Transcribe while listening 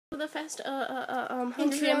the fast Hunger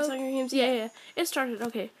Intro? Games, Hunger Games. Yeah. It started.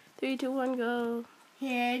 Okay. 3, 2, 1, go.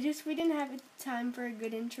 Yeah, we didn't have time for a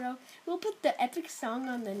good intro. We'll put the epic song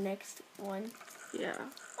on the next one. Yeah.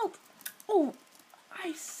 Oh,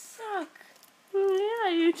 I suck. Yeah,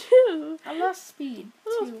 you too. I lost speed,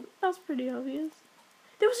 too. That was pretty obvious.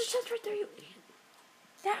 There was a chest right there, you idiot.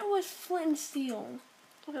 That was flint and steel.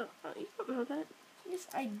 Well, you don't know that. Yes,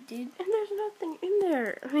 I did. And there's nothing in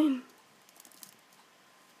there. I mean...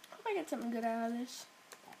 Hope I get something good out of this.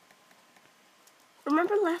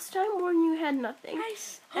 Remember last time when you had nothing?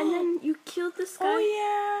 Nice. And then you killed this guy?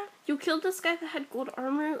 Oh, yeah. You killed this guy that had gold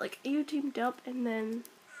armor, like, you teamed up, and then...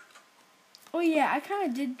 Oh, yeah, I kind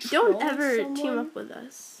of did troll Don't ever someone. team up with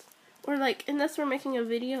us. Or, like, unless we're making a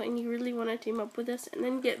video and you really want to team up with us and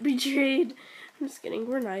then get betrayed. I'm just kidding,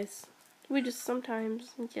 we're nice. We just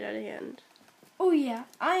sometimes get out of hand. Oh, yeah,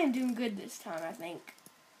 I am doing good this time, I think.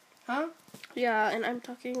 Huh? Yeah, and I'm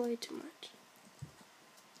talking way too much.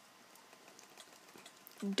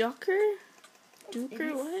 Ducker?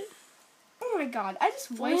 Duker, what? Oh my god, I just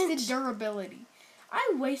Flint. wasted durability.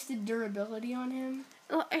 I wasted durability on him.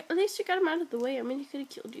 Well, at least you got him out of the way. I mean, he could have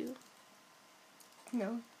killed you.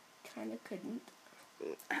 No, kind of couldn't.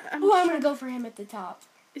 I'm Oh, I'm gonna go for him at the top.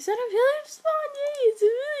 Is that a village spawn? Yay, it's a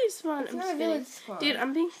village spawn. It's I'm not just a kidding. village spawn. Dude,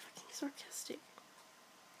 I'm being fucking sarcastic.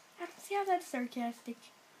 I don't see how that's sarcastic.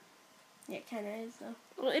 Yeah, it kind of is, though.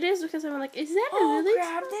 Well, it is because I'm like, is that a Oh, village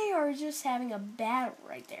crap, spawn? they are just having a battle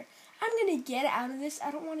right there. I'm gonna get out of this.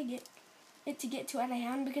 I don't want to get it to get too out of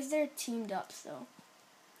hand because they're teamed up, so.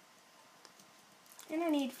 And I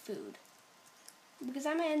need food. Because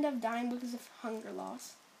I may end up dying because of hunger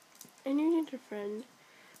loss. And you need a friend.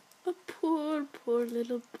 A poor, poor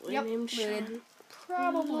little boy Yep, named looted. Sean.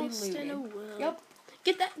 Probably Lost in a looted. world. Yep,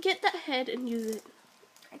 Get that head and use it.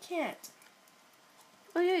 I can't.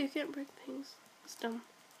 Oh yeah, you can't break things. It's dumb.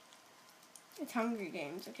 It's Hunger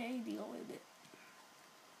Games, okay? Deal with it.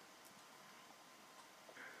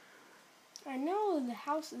 I know the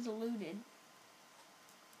house is looted.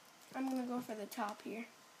 I'm gonna go for the top here.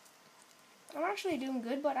 I'm actually doing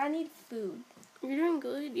good, but I need food. You're doing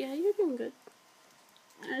good. Yeah, you're doing good.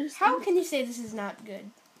 How can you say this is not good?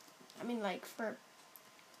 I mean, like, for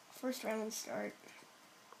first round start.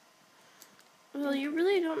 Well, you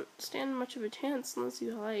really don't stand much of a chance unless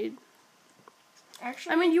you hide.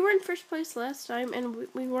 Actually, I mean, you were in first place last time, and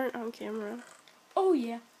we weren't on camera. oh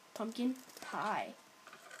yeah, pumpkin pie.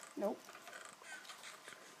 Nope.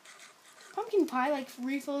 Pumpkin pie, like,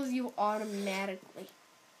 refills you automatically.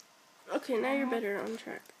 Okay, now you're better on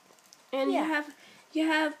track. And Yeah.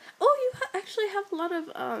 you actually have a lot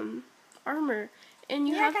of armor, and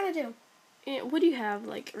you Yeah, I have. kind of do. What do you have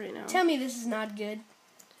like right now? Tell me this is not good.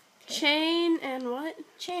 Chain and what?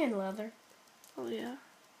 Chain and leather. Oh yeah.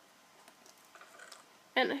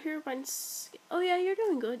 And here mine's. Oh yeah, you're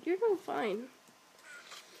doing good. You're doing fine.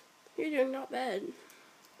 You're doing not bad.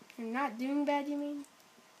 You're not doing bad, you mean?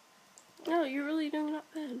 No, you're really doing not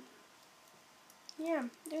bad. Yeah,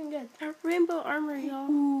 doing good. Our rainbow armor, y'all.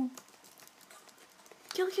 Ooh.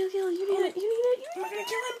 Kill. You need it. Am I gonna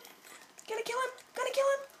kill him? Gonna kill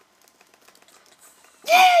him.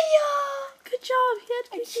 Yeah! Good job. He had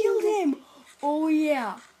I killed him. Oh,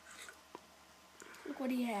 yeah. Look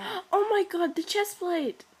what he had. Oh my god, the chest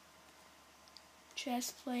plate.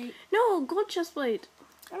 Chest plate. No, gold chest plate.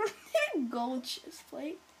 I don't need a gold chest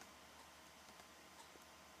plate.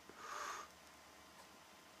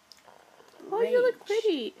 Oh, you look Rage.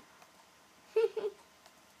 pretty. You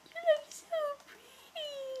look so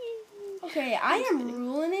pretty. Okay, I am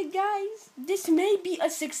ruling it, guys. This may be a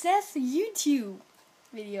success YouTube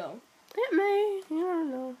video. It may. You don't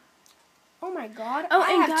know. Oh my god. Oh,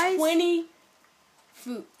 I and have guys- 20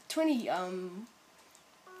 food. 20, I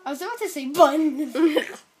was about to say buns.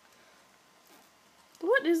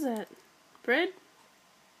 What is that? Bread?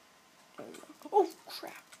 Oh,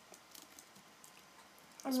 crap.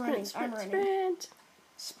 I'm running. Sprint.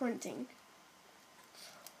 Sprinting.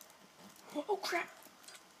 Oh, crap.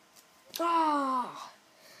 Ah.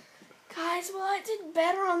 Guys, well, I did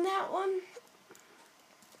better on that one.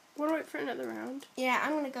 Wanna wait for another round? Yeah,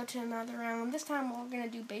 I'm going to go to another round. This time we're going to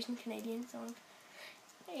do Bayesian Canadian song.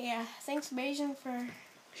 Yeah, thanks, Bayesian, for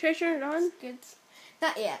Should I turn it on? good.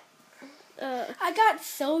 Not yet. Uh, I got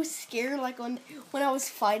so scared, like, when I was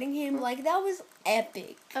fighting him. Like, that was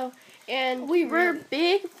epic. oh, and We we're really-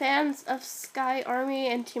 big fans of Sky Army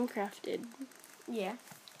and Team Crafted. Yeah.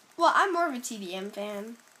 Well, I'm more of a TDM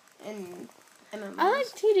fan. And MMOs. I like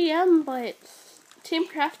TDM, but Team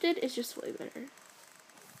Crafted is just way better.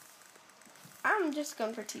 I'm just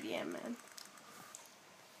going for TDM, man.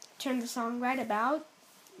 Turn the song right about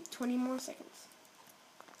 20 more seconds.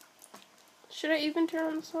 Should I even turn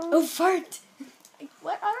on the song? Oh, fart!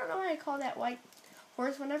 What? I don't know why I call that white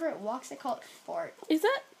horse. Whenever it walks, I call it fart. Is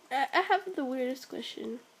that... I have the weirdest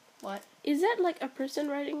question. What? Is that like a person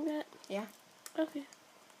writing that? Yeah. Okay.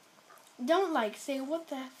 Don't like say what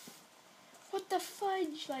the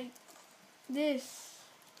fudge, like this.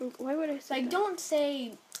 Why would I say Like that? don't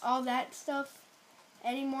say all that stuff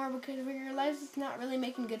anymore because we realize it's not really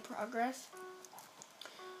making good progress.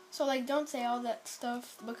 So like don't say all that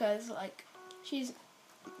stuff because like she's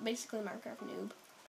basically a Minecraft noob.